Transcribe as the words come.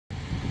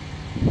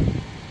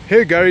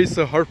Hey guys,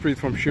 Harpreet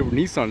from Shiv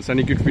Nissan,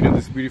 sending you a video on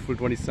this beautiful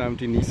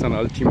 2017 Nissan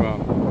Altima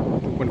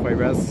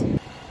 2.5S.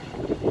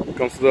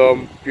 Comes with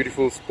a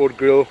beautiful sport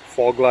grille,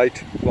 fog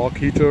light, clock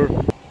heater,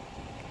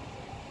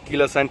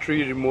 keyless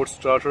entry, remote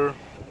starter,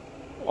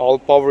 all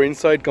power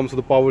inside. Comes with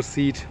a power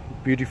seat,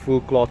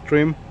 beautiful cloth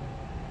trim.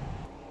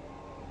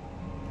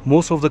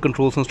 Most of the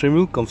controls on steering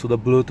wheel comes with a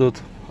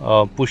Bluetooth,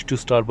 push to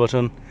start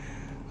button,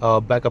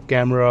 backup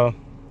camera,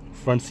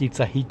 front seats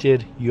are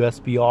heated,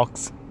 USB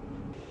aux.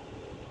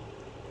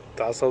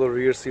 That's how the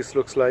rear seats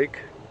looks like,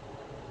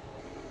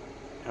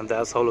 and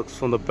that's how it looks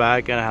from the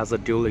back, and it has a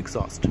dual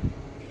exhaust.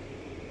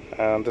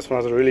 And this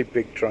one has a really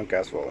big trunk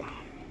as well.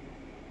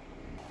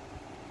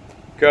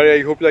 Okay,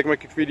 I hope you like my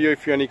quick video.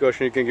 If you have any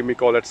question, you can give me a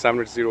call at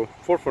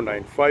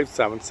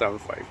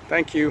 780-449-5775.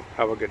 Thank you.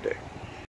 Have a good day.